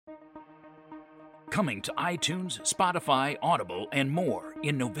Coming to iTunes, Spotify, Audible, and more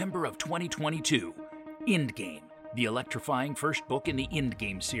in November of 2022, indGame, the electrifying first book in the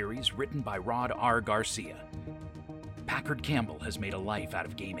indGame series written by Rod R. Garcia. Packard Campbell has made a life out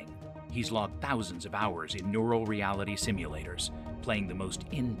of gaming. He's logged thousands of hours in neural reality simulators, playing the most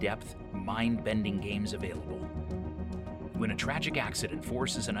in-depth, mind-bending games available. When a tragic accident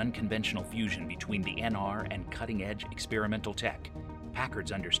forces an unconventional fusion between the NR and cutting-edge experimental tech,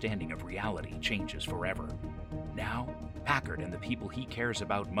 Packard's understanding of reality changes forever. Now, Packard and the people he cares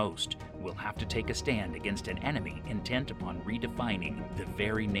about most will have to take a stand against an enemy intent upon redefining the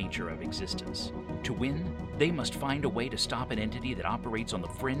very nature of existence. To win, they must find a way to stop an entity that operates on the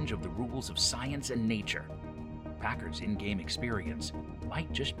fringe of the rules of science and nature. Packard's in-game experience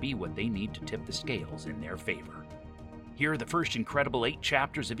might just be what they need to tip the scales in their favor. Here are the first incredible 8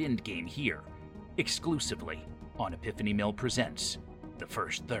 chapters of indGame here, exclusively on Epiphany Mill Presents The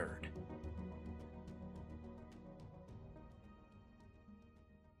First Third.